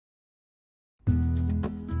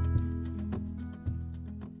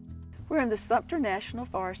We're in the Sumter National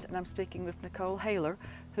Forest, and I'm speaking with Nicole Hayler,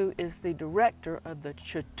 who is the director of the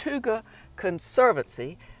Chattooga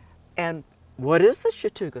Conservancy. And what is the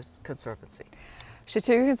Chattooga Conservancy?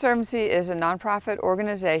 Chattooga Conservancy is a nonprofit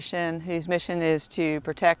organization whose mission is to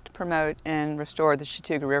protect, promote, and restore the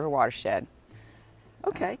Chattooga River watershed.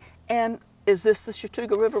 Okay, and is this the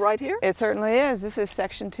Chattooga River right here? It certainly is. This is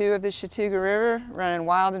section 2 of the Chattooga River, running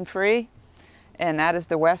wild and free, and that is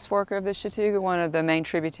the West Fork of the Chattooga, one of the main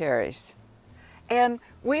tributaries. And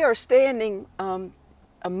we are standing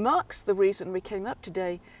amongst the reason we came up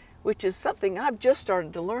today, which is something I've just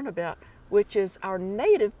started to learn about, which is our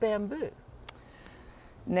native bamboo.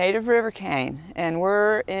 Native Rivercane, and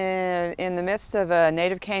we're in the midst of a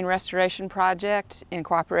native cane restoration project in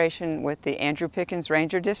cooperation with the Andrew Pickens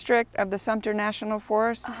Ranger District of the Sumter National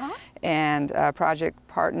Forest and project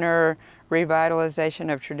partner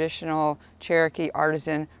Revitalization of Traditional Cherokee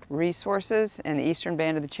Artisan Resources and the Eastern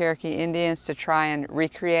Band of the Cherokee Indians to try and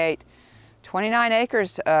recreate 29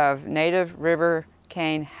 acres of native river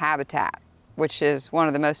cane habitat, which is one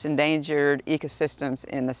of the most endangered ecosystems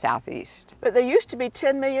in the southeast. But there used to be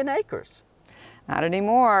 10 million acres. Not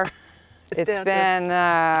anymore. It's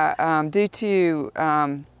been due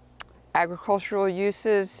to agricultural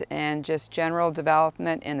uses and just general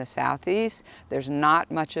development in the southeast. There's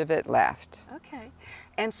not much of it left. Okay,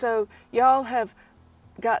 and so y'all have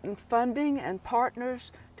gotten funding and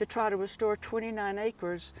partners to try to restore 29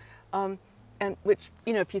 acres, and which,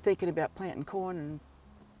 you know, if you're thinking about planting corn and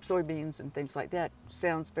soybeans and things like that,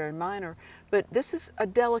 sounds very minor, but this is a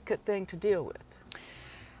delicate thing to deal with.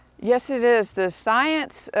 Yes, it is. The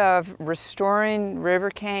science of restoring river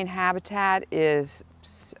cane habitat is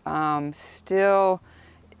still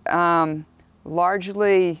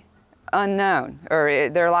largely unknown, or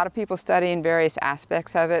there are a lot of people studying various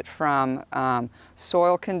aspects of it, from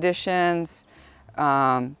soil conditions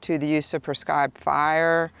to the use of prescribed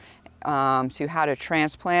fire to how to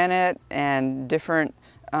transplant it and different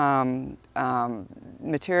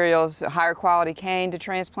materials, higher quality cane to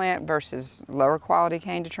transplant versus lower quality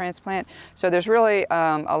cane to transplant. So there's really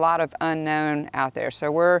a lot of unknown out there.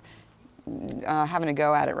 So we're having a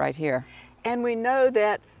go at it right here. And we know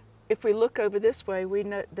that if we look over this way, we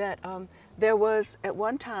know that there was at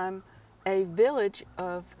one time a village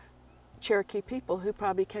of Cherokee people who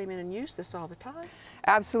probably came in and used this all the time.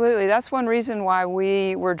 Absolutely. That's one reason why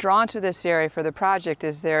we were drawn to this area for the project,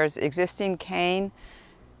 is there's existing cane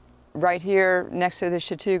right here next to the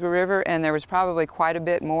Chattooga River, and there was probably quite a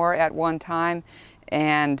bit more at one time.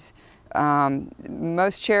 And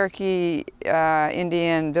most Cherokee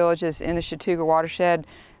Indian villages in the Chattooga watershed,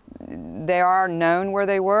 they are known where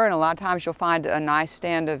they were, and a lot of times you'll find a nice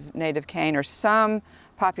stand of native cane or some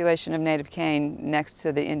population of native cane next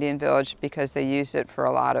to the Indian village, because they used it for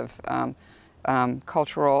a lot of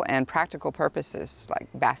cultural and practical purposes like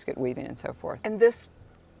basket weaving and so forth. And this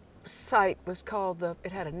site was called,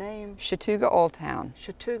 it had a name? Chattooga Old Town.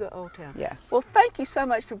 Chattooga Old Town. Yes. Well, thank you so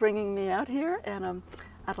much for bringing me out here, and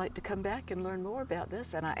I'd like to come back and learn more about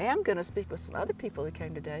this, and I am going to speak with some other people who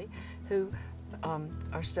came today who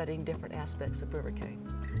are studying different aspects of Rivercane.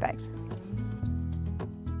 Thanks.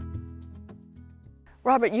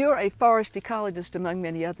 Robert, you're a forest ecologist among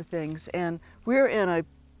many other things, and we're in a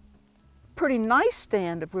pretty nice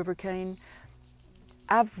stand of Rivercane.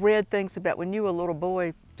 I've read things about when you were a little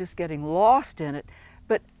boy just getting lost in it,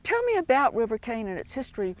 but tell me about Rivercane and its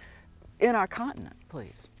history in our continent,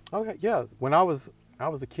 please. Okay, yeah. When I was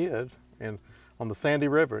a kid and on the Sandy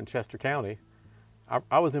River in Chester County,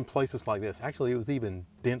 I was in places like this. Actually, it was even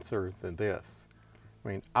denser than this. I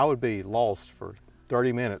mean, I would be lost for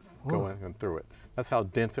 30 minutes going through it. That's how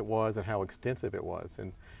dense it was and how extensive it was.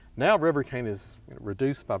 And now Rivercane is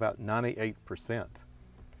reduced by about 98%.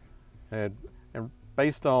 And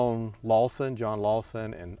based on Lawson, John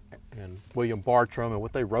Lawson, and William Bartram, and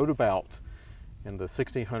what they wrote about in the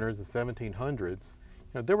 1600s and 1700s,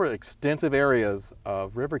 there were extensive areas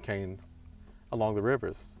of Rivercane along the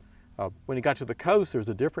rivers. When you got to the coast, there was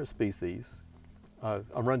a different species,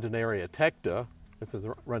 Arundinaria tecta. This is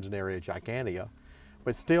Arundinaria gigantea,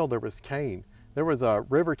 but still there was cane. There was a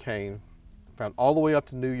river cane found all the way up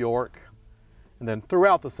to New York, and then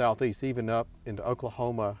throughout the southeast, even up into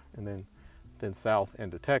Oklahoma, and then south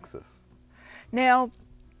into Texas. Now,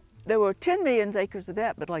 there were 10 million acres of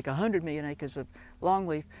that, but like 100 million acres of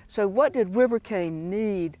longleaf. So what did Rivercane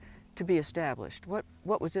need to be established? What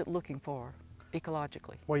was it looking for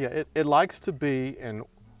ecologically? Well, yeah, it likes to be in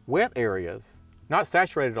wet areas, not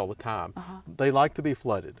saturated all the time. They like to be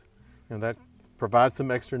flooded, and that provides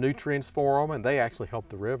some extra nutrients for them, and they actually help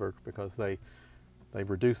the river because they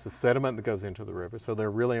reduce the sediment that goes into the river, so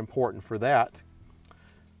they're really important for that.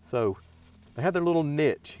 So they had their little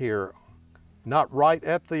niche here, not right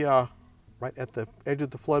at the edge of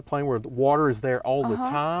the floodplain where the water is there all the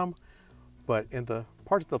time, but in the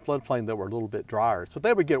parts of the floodplain that were a little bit drier. So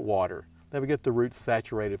they would get water. They would get the roots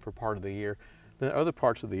saturated for part of the year. Then other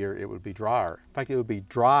parts of the year it would be drier. In fact, it would be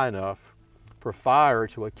dry enough for fire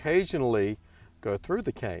to occasionally go through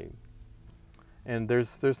the cane. And there's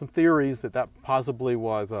some theories that possibly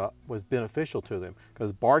was beneficial to them,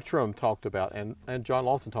 because Bartram talked about, and John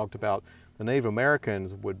Lawson talked about, the Native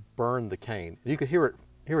Americans would burn the cane. You could hear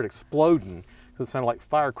it exploding, because it sounded like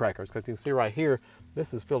firecrackers, because you can see right here,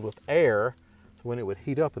 this is filled with air, so when it would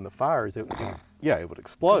heat up in the fires, it would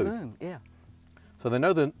explode. Boom, yeah. So they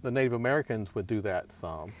know the Native Americans would do that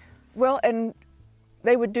some. Well, and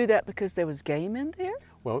they would do that because there was game in there?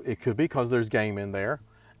 Well, it could be because there's game in there.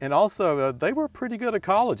 And also, they were pretty good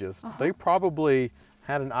ecologists. They probably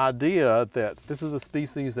had an idea that this is a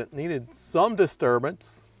species that needed some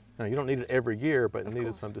disturbance. Now, you don't need it every year, but it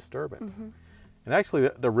needed some disturbance. And actually,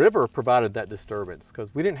 the river provided that disturbance,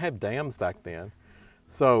 because we didn't have dams back then.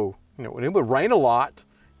 So, when it would rain a lot,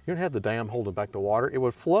 you didn't have the dam holding back the water. It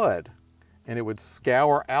would flood, and it would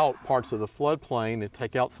scour out parts of the floodplain and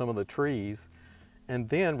take out some of the trees. And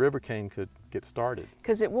then Rivercane could get started.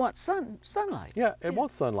 Because it wants sunlight. Yeah, it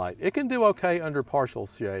wants sunlight. It can do okay under partial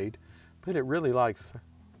shade, but it really likes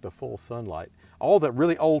the full sunlight. All the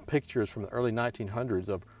really old pictures from the early 1900s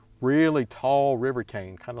of really tall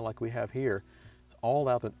Rivercane, kind of like we have here, it's all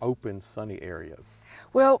out in open, sunny areas.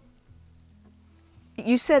 Well,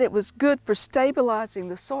 you said it was good for stabilizing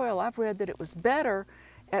the soil. I've read that it was better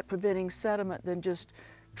at preventing sediment than just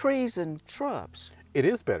trees and shrubs. It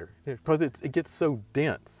is better, because it gets so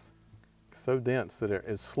dense that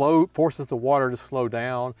it forces the water to slow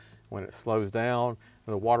down. When it slows down,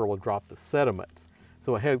 the water will drop the sediment.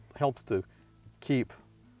 So it helps to keep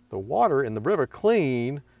the water in the river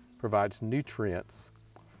clean, provides nutrients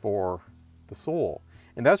for the soil.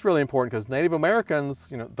 And that's really important, because Native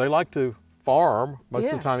Americans, they like to farm. Most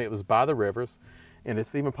of the time it was by the rivers. And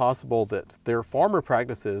it's even possible that their farmer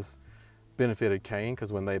practices benefited cane,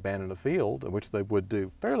 because when they abandoned a field, which they would do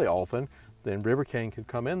fairly often, then Rivercane could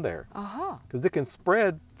come in there. Because it can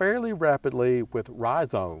spread fairly rapidly with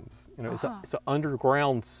rhizomes. It's an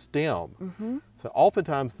underground stem. So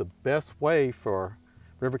oftentimes the best way for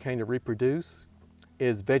Rivercane to reproduce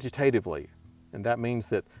is vegetatively. And that means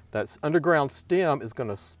that that underground stem is going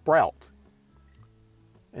to sprout,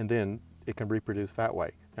 and then it can reproduce that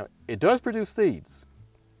way. Now, it does produce seeds,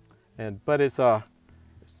 but it's a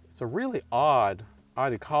really odd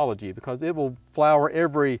ecology, because it will flower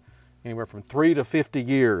anywhere from 3 to 50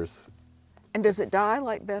 years. And does it die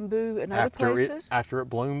like bamboo in other places? After it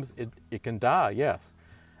blooms, it can die, yes.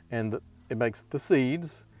 And it makes the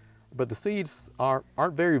seeds, but the seeds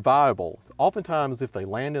aren't very viable. So oftentimes, if they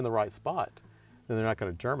land in the right spot, then they're not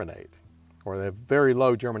going to germinate, or they have very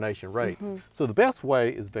low germination rates. So the best way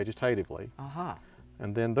is vegetatively.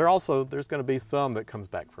 And then there's going to be some that comes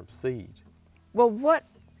back from seed. Well, what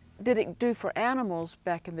did it do for animals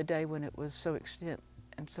back in the day when it was so extent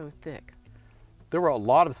and so thick? There were a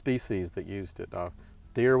lot of species that used it.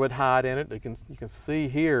 Deer would hide in it. You can see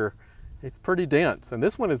here, it's pretty dense. And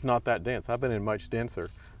this one is not that dense. I've been in much denser.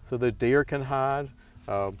 So the deer can hide.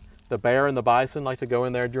 The bear and the bison like to go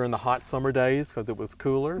in there during the hot summer days, because it was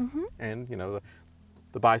cooler. And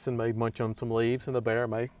the bison may munch on some leaves, and the bear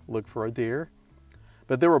may look for a deer.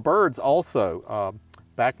 But there were birds also.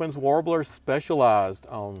 Bachman's warbler specialized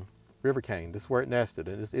on Rivercane. This is where it nested,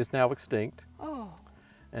 and it's now extinct.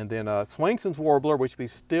 And then Swainson's warbler, which we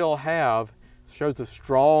still have, shows a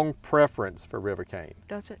strong preference for Rivercane.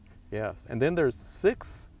 Does it? Yes. And then there's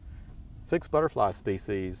six butterfly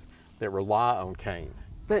species that rely on cane.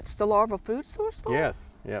 That's the larval food source for them?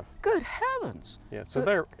 Yes. Good heavens. Yeah, so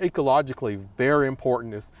they're ecologically very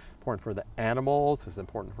important. It's important for the animals, it's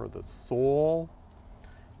important for the soil,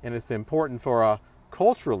 and it's important for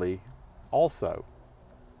culturally also.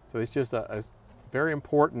 So it's just a very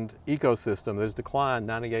important ecosystem. There's declined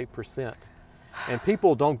 98%. And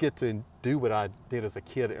people don't get to do what I did as a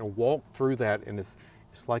kid and walk through that, and it's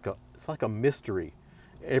like a mystery.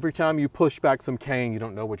 Every time you push back some cane, you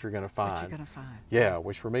don't know what you're going to find. What you're going to find. Yeah,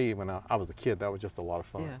 which for me, when I was a kid, that was just a lot of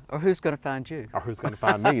fun. Yeah. Or who's going to find you? Or who's going to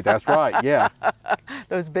find me? That's right. Yeah.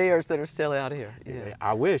 Those bears that are still out here. Yeah.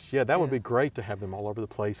 I wish. Yeah, that would be great to have them all over the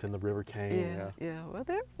place in the Rivercane.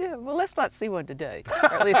 Well, let's not see one today,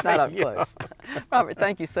 or at least not up close. Robert,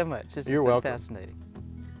 thank you so much. This has been welcome. Fascinating.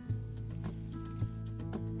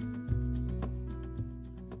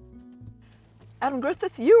 Adam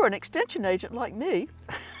Griffith, you are an extension agent like me,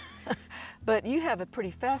 but you have a pretty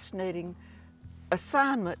fascinating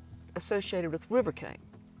assignment associated with Rivercane.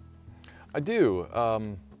 I do.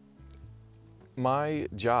 My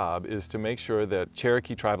job is to make sure that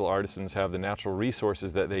Cherokee tribal artisans have the natural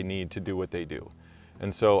resources that they need to do what they do.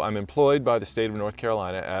 And so I'm employed by the state of North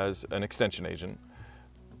Carolina as an extension agent,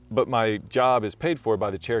 but my job is paid for by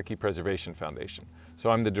the Cherokee Preservation Foundation. So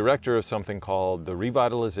I'm the director of something called the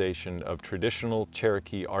Revitalization of Traditional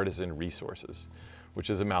Cherokee Artisan Resources, which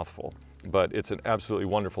is a mouthful, but it's an absolutely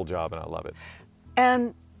wonderful job and I love it.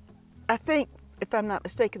 And I think, if I'm not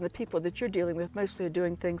mistaken, the people that you're dealing with mostly are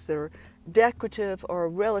doing things that are decorative or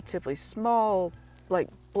relatively small, like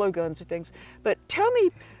blowguns or things. But tell me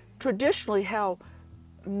traditionally how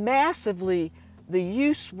massively the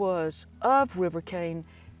use was of Rivercane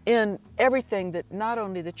in everything that not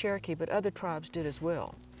only the Cherokee but other tribes did as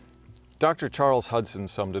well. Dr. Charles Hudson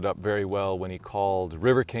summed it up very well when he called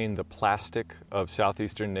Rivercane the plastic of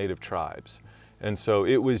southeastern native tribes. And so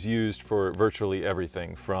it was used for virtually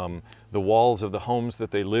everything, from the walls of the homes that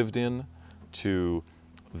they lived in, to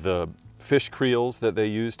the fish creels that they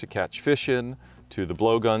used to catch fish in, to the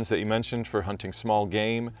blowguns that you mentioned for hunting small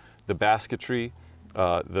game, the basketry,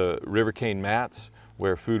 the Rivercane mats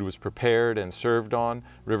where food was prepared and served on,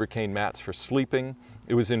 Rivercane mats for sleeping.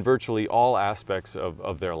 It was in virtually all aspects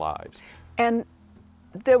of their lives. And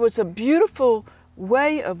there was a beautiful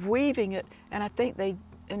way of weaving it, and I think they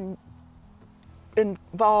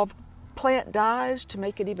involved plant dyes to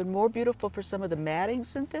make it even more beautiful for some of the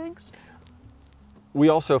mattings and things? We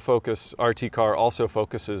also focus, RT-CAR also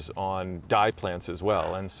focuses on dye plants as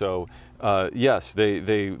well. And so, yes,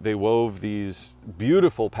 they wove these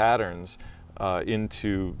beautiful patterns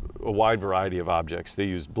into a wide variety of objects. They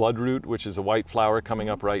used bloodroot, which is a white flower coming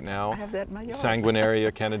up right now. I have that in my yard.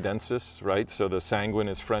 Sanguinaria canadensis, right? So the sanguine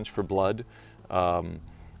is French for blood.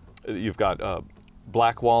 You've got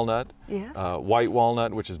black walnut, yes. White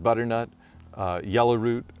walnut, which is butternut, yellow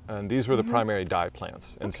root, and these were the primary dye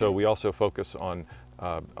plants. And so we also focus on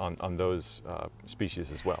those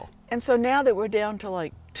species as well. And so now that we're down to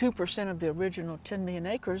like 2% of the original 10 million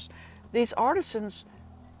acres, these artisans,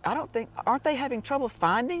 aren't they having trouble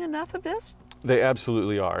finding enough of this? They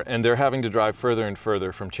absolutely are, and they're having to drive further and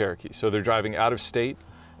further from Cherokee. So they're driving out of state.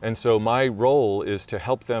 And so my role is to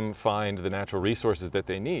help them find the natural resources that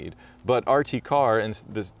they need. But RT-CAR and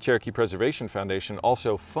the Cherokee Preservation Foundation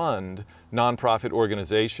also fund nonprofit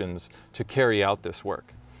organizations to carry out this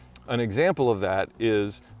work. An example of that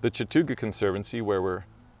is the Chattooga Conservancy, where we're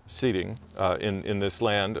seating in this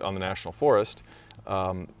land on the National Forest.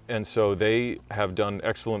 And so they have done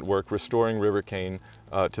excellent work restoring Rivercane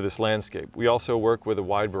to this landscape. We also work with a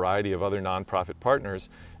wide variety of other nonprofit partners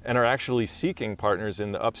and are actually seeking partners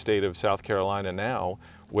in the upstate of South Carolina now,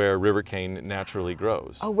 where Rivercane naturally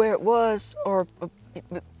grows. Oh, where it was, or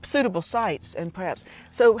suitable sites, and perhaps.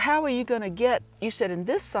 So how are you going to get, you said in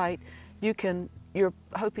this site, you're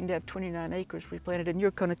hoping to have 29 acres replanted, and you're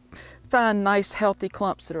going to find nice healthy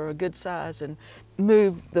clumps that are a good size and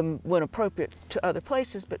move them when appropriate to other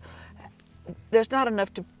places, but there's not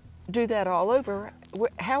enough to do that all over.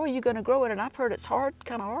 How are you going to grow it? And I've heard it's kind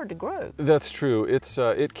of hard to grow. That's true.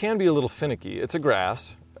 It can be a little finicky. It's a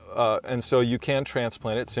grass, and so you can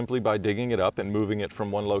transplant it simply by digging it up and moving it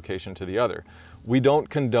from one location to the other. We don't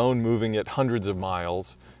condone moving it hundreds of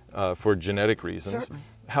miles for genetic reasons. Certainly.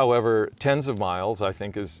 However, tens of miles, I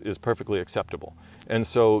think, is perfectly acceptable. And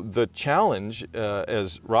so the challenge,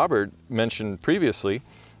 as Robert mentioned previously,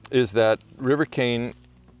 is that Rivercane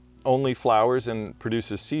only flowers and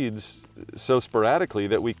produces seeds so sporadically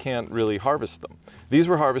that we can't really harvest them. These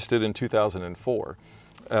were harvested in 2004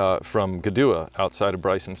 from Gadua outside of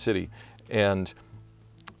Bryson City. And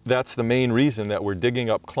that's the main reason that we're digging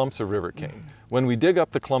up clumps of Rivercane. When we dig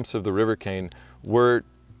up the clumps of the Rivercane, we're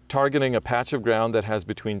targeting a patch of ground that has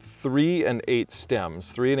between 3 and 8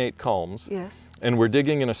 stems, 3 and 8 culms. Yes. And we're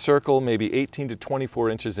digging in a circle maybe 18 to 24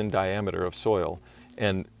 inches in diameter of soil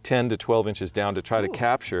and 10 to 12 inches down to try to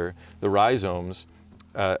capture the rhizomes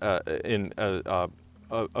in a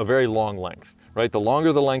very long length, right? The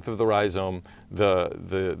longer the length of the rhizome,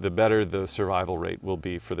 the better the survival rate will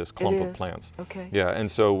be for this clump of plants. Okay. Yeah, and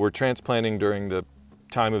so we're transplanting during the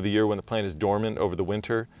time of the year when the plant is dormant over the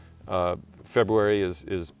winter. February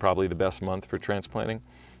is probably the best month for transplanting.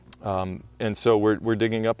 And so we're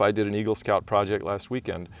digging up. I did an Eagle Scout project last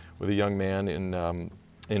weekend with a young man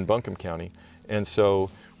in Buncombe County. And so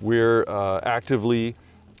we're actively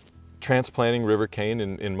transplanting Rivercane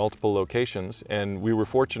in multiple locations. And we were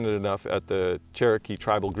fortunate enough at the Cherokee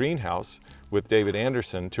Tribal Greenhouse with David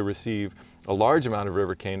Anderson to receive a large amount of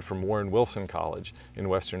Rivercane from Warren Wilson College in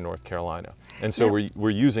western North Carolina. And so we're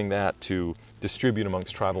using that to distribute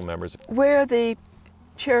amongst tribal members. Where the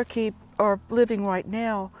Cherokee are living right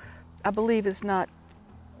now, I believe is not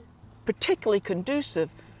particularly conducive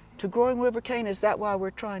to growing rivercane? Is that why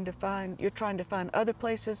you're trying to find other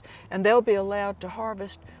places, and they'll be allowed to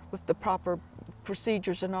harvest with the proper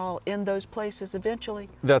procedures and all in those places eventually?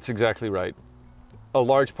 That's exactly right. A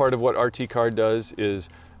large part of what RT-CAR does is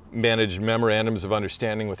manage memorandums of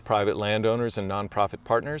understanding with private landowners and nonprofit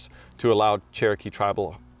partners to allow Cherokee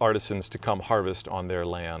tribal artisans to come harvest on their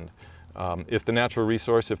land. If the natural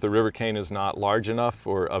resource, if the rivercane is not large enough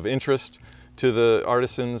or of interest to the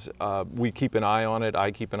artisans, we keep an eye on it,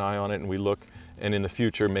 I keep an eye on it, and we look, and in the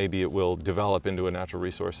future maybe it will develop into a natural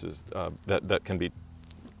resources that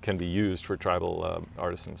can be used for tribal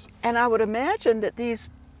artisans. And I would imagine that these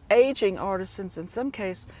aging artisans in some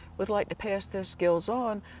case would like to pass their skills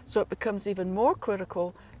on, so it becomes even more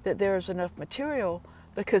critical that there is enough material,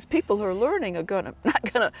 because people who are learning are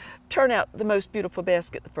not going to turn out the most beautiful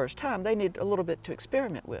basket the first time. They need a little bit to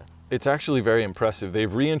experiment with. It's actually very impressive.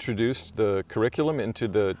 They've reintroduced the curriculum into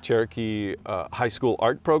the Cherokee high school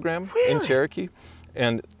art program in Cherokee,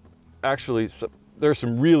 and actually there are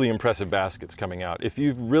some really impressive baskets coming out. If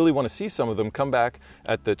you really want to see some of them, come back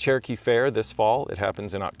at the Cherokee Fair this fall. It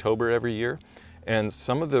happens in October every year, and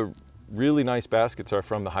some of the really nice baskets are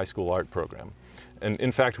from the high school art program. And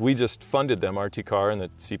in fact, we just funded them, RT-CAR and the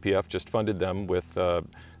CPF just funded them with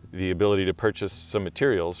the ability to purchase some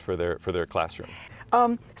materials for their classroom.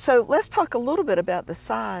 So let's talk a little bit about the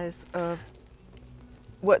size of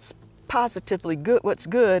what's positively good, what's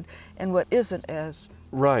good, and what isn't as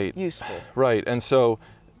useful. Right, and so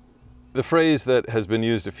the phrase that has been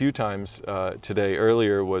used a few times today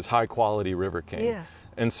earlier was high quality rivercane. Yes.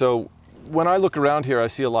 And so when I look around here, I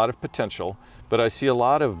see a lot of potential, but I see a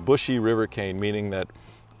lot of bushy rivercane, meaning that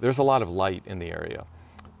there's a lot of light in the area.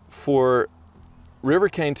 For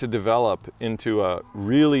rivercane to develop into a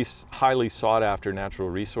really highly sought after natural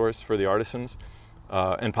resource for the artisans,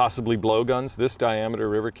 and possibly blowguns, this diameter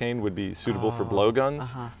rivercane would be suitable for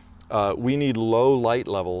blowguns. We need low light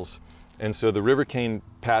levels, and so the rivercane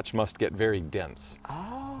patch must get very dense.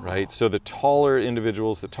 Right, so the taller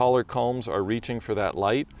individuals, the taller culms are reaching for that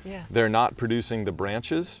light. Yes. They're not producing the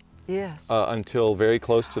branches until very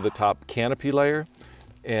close to the top canopy layer,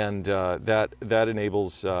 and that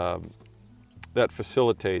enables, that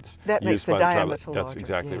facilitates use by the tribal. That's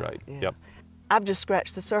exactly right. Yep. I've just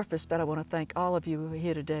scratched the surface, but I want to thank all of you who are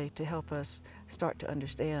here today to help us start to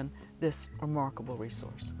understand this remarkable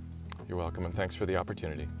resource. You're welcome, and thanks for the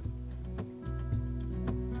opportunity.